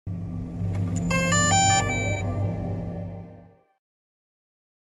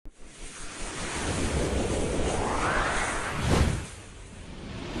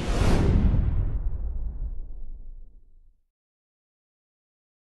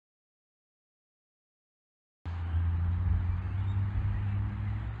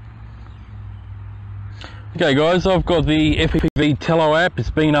Okay guys, I've got the FPV Tello app. It's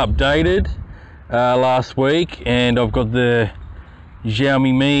been updated last week, and I've got the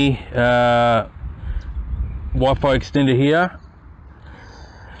Xiaomi Mi Wi-Fi extender here.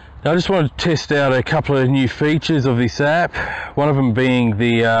 Now I just wanted to test out a couple of new features of this app. One of them being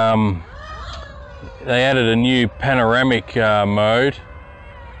the they added a new panoramic mode.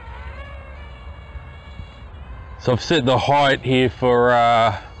 So I've set the height here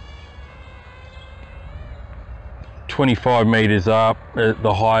for 25 meters up at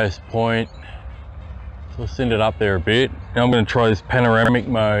the highest point. So I'll send it up there a bit. Now I'm going to try this panoramic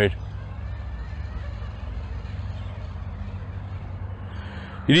mode.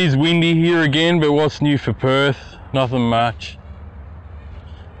 It is windy here again, but what's new for Perth? Nothing much.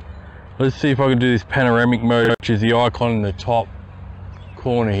 Let's see if I can do this panoramic mode, which is the icon in the top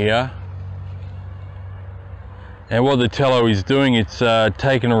corner here. And what the Tello is doing, it's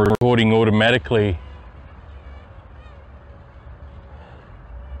taking a recording automatically.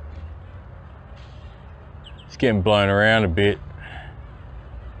 It's getting blown around a bit.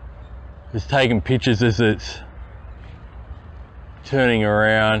 It's taking pictures as it's turning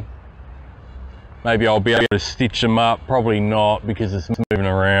around. Maybe I'll be able to stitch them up, probably not because it's moving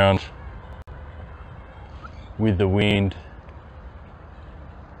around with the wind.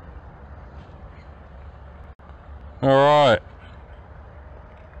 Alright,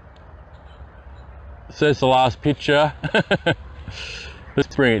 so that's the last picture.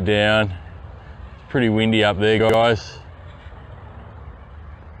 Let's bring it down. It's pretty windy up there, guys.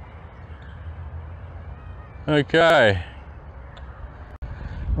 Okay,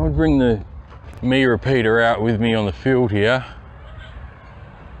 I'll bring the Mi repeater out with me on the field here.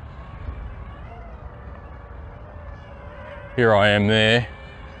 Here I am there,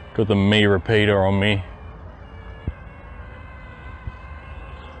 got the Mi repeater on me.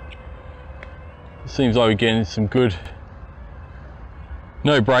 Seems like we're getting some good,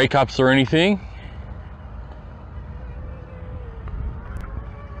 no breakups or anything.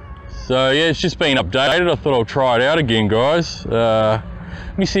 So yeah, it's just been updated. I thought I'll try it out again, guys. Let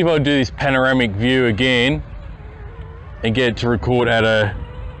me see if I can do this panoramic view again and get it to record at a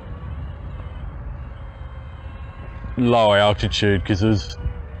low altitude, because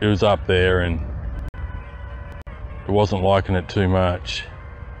it was up there and it wasn't liking it too much.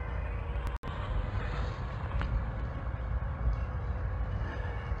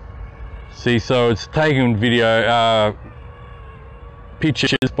 See, so it's taking video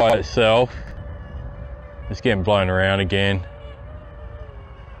pictures by itself. It's getting blown around again.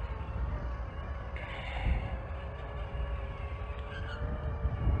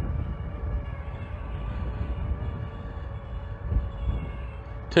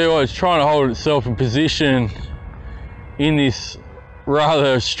 Tell you what, it's trying to hold itself in position in this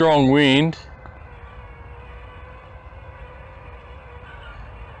rather strong wind.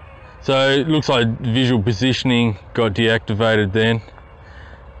 So it looks like visual positioning got deactivated then,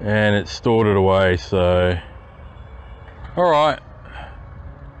 and it stored it away. So alright,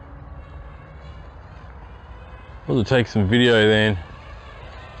 we'll take some video then,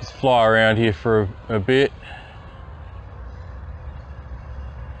 just fly around here for a bit.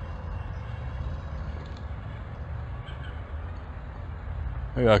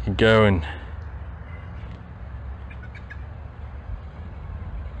 Maybe I could go and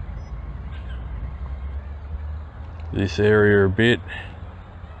this area a bit.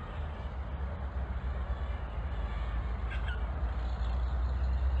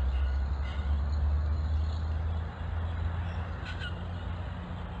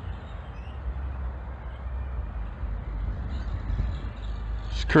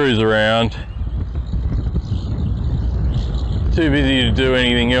 Just cruise around. Too busy to do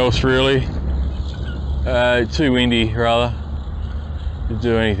anything else really. Too windy rather to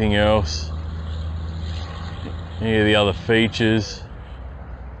do anything else. Any of the other features.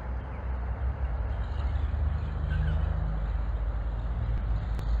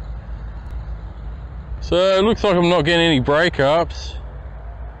 So it looks like I'm not getting any breakups.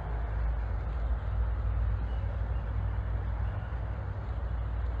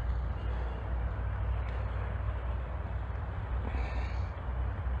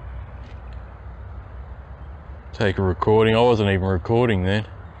 Take a recording. I wasn't even recording then.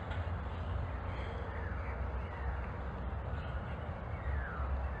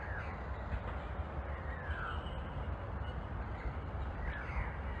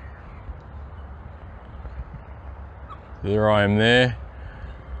 There I am there.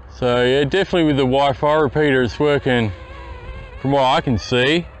 So yeah, definitely with the Wi-Fi repeater it's working from what I can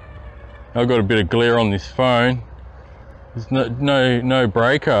see. I've got a bit of glare on this phone. There's no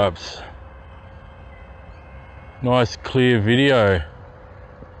breakups. nice clear video.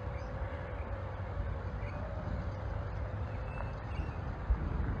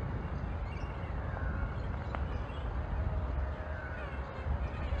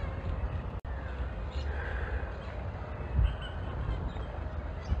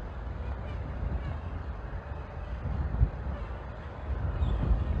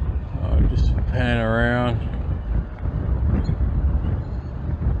 Just pan around.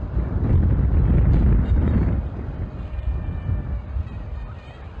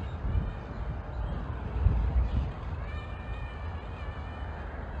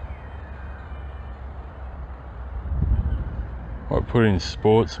 Might put in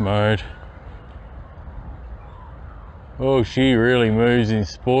sports mode. Oh, she really moves in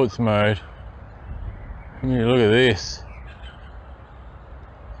sports mode. I mean, look at this.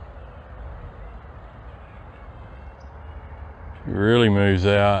 It really moves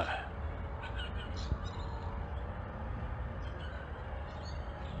out.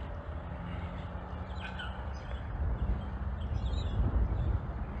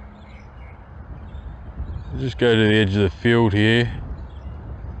 Just go to the edge of the field here.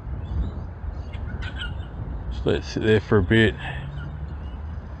 Just let it sit there for a bit.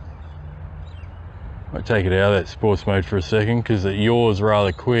 Might take it out of that sports mode for a second because it yaws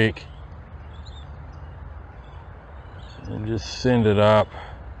rather quick. And just send it up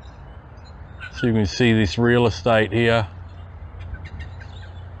so you can see this real estate here.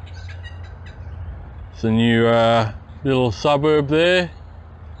 It's a new little suburb there.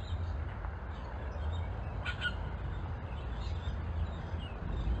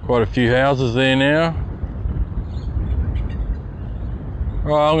 Quite a few houses there now.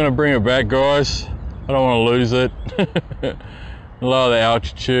 Right, I'm going to bring it back, guys. I don't want to lose it. Lower the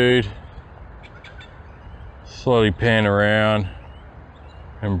altitude. Slowly pan around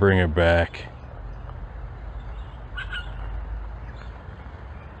and bring it back.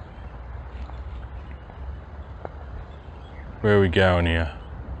 Where are we going here?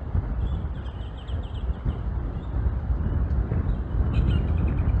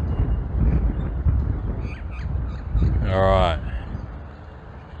 All right.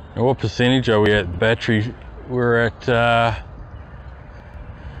 Now what percentage are we at? Battery, we're at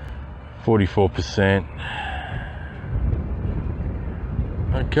 44%.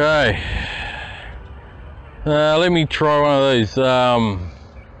 Okay, let me try one of those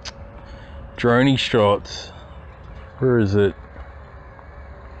droney shots. Where is it?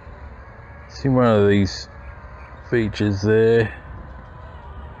 See one of these features there,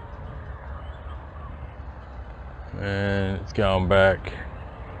 and it's going back.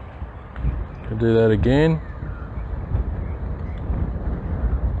 Can do that again.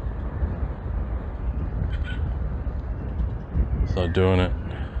 It's not doing it.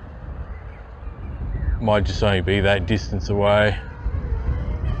 Might just only be that distance away.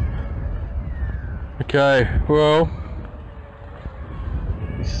 Okay, well,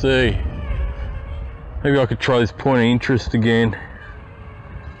 let's see. Maybe I could try this point of interest again.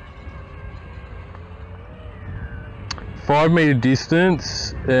 5 meter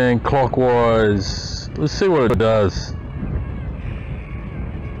distance and clockwise. Let's see what it does.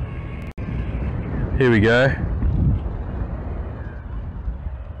 Here we go.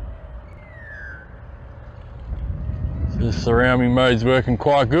 The surrounding mode's working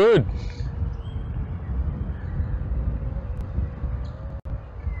quite good.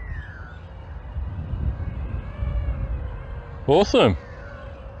 Awesome.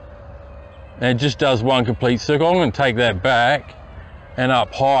 And it just does one complete circle. I'm going to take that back and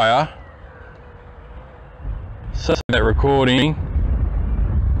up higher. So that recording.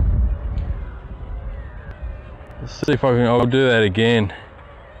 Let's see if I'll do that again.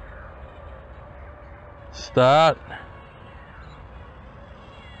 Start.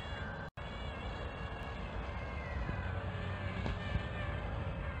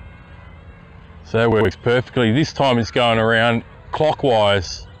 So that works perfectly. This time it's going around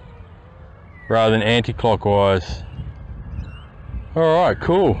clockwise rather than anti-clockwise. Alright,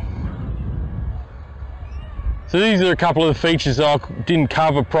 cool. So these are a couple of the features I didn't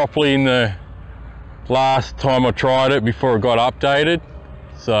cover properly in the last time I tried it before it got updated.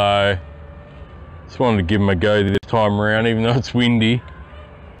 So just wanted to give them a go this time around, even though it's windy.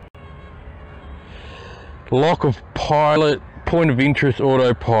 Lock of pilot, point of interest,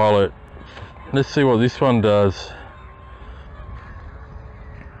 autopilot. Let's see what this one does.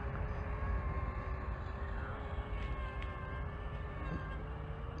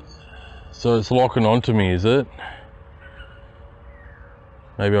 So it's locking onto me, is it?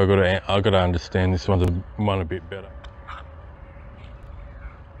 Maybe I got to understand this one a bit better.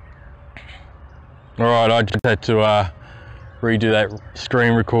 Alright, I just had to redo that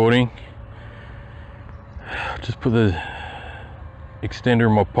screen recording. Just put the extender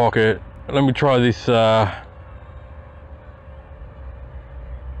in my pocket. Let me try this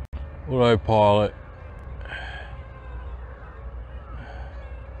autopilot.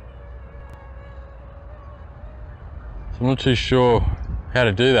 So I'm not too sure how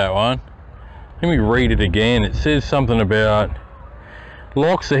to do that one. Let me read it again. It says something about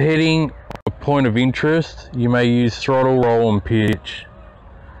locks a heading or point of interest. You may use throttle, roll and pitch.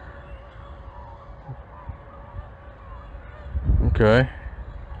 Okay.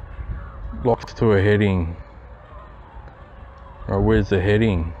 Locks to a heading. Right, where's the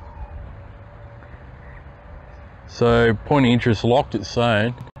heading? So point of interest locked, it's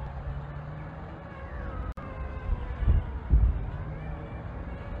saying.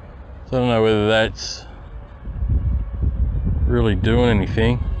 So I don't know whether that's really doing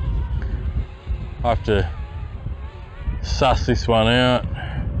anything. I have to suss this one out.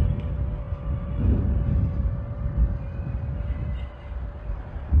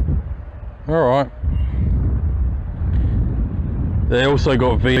 Alright. They also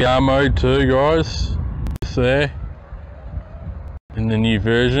got VR mode too, guys. It's there in the new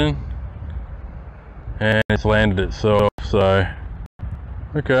version. And it's landed itself, so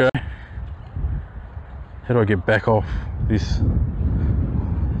okay. How do I get back off this?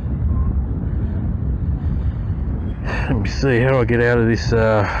 Let me see, how do I get out of this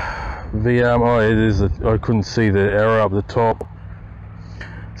VR? Oh, it is. I couldn't see the arrow up the top.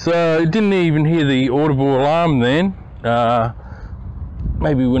 So I didn't even hear the audible alarm then.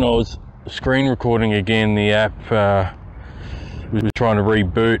 Maybe when I was screen recording again, the app was trying to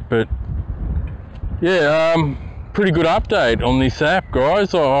reboot. But yeah, pretty good update on this app,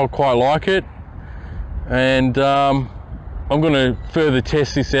 guys. I quite like it. And I'm going to further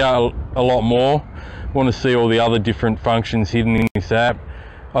test this out a lot more. Want to see all the other different functions hidden in this app.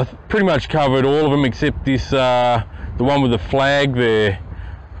 I've pretty much covered all of them except this, the one with the flag there,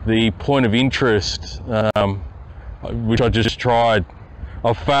 the point of interest, which I just tried.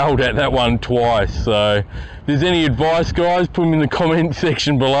 I've failed at that one twice. So if there's any advice, guys, put them in the comment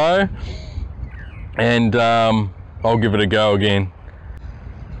section below, and I'll give it a go again.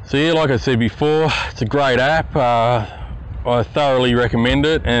 So yeah, like I said before, it's a great app. I thoroughly recommend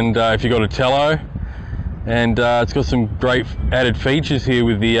it, and if you've got a Tello, and it's got some great added features here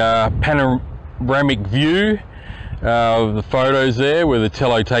with the panoramic view of the photos there, where the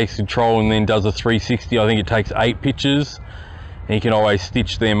Tello takes control and then does a 360. I think it takes 8 pictures, and you can always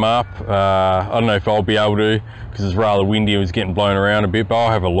stitch them up. I don't know if I'll be able to, because it's rather windy. It was getting blown around a bit, but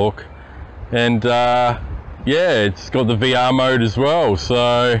I'll have a look. And yeah, it's got the VR mode as well,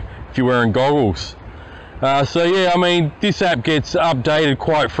 so if you're wearing goggles. So yeah, I mean, this app gets updated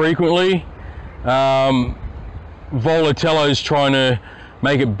quite frequently. Tello's trying to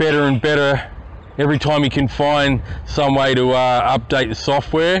make it better and better every time you can find some way to update the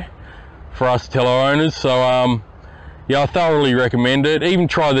software for us Tello owners. So yeah, I thoroughly recommend it. Even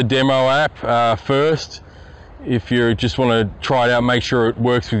try the demo app first if you just want to try it out, make sure it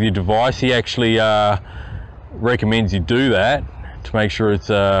works with your device. He actually recommends you do that to make sure it's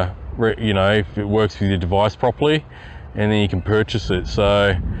you know, if it works with your device properly, and then you can purchase it.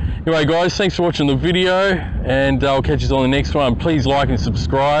 So anyway, guys, thanks for watching the video, and I'll catch you on the next one. Please like and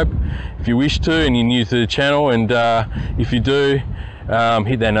subscribe if you wish to and you're new to the channel, and if you do,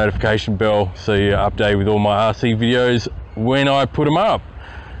 hit that notification bell so you're updated with all my RC videos when I put them up.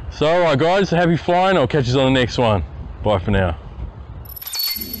 So alright guys, happy flying. I'll catch you on the next one. Bye for now.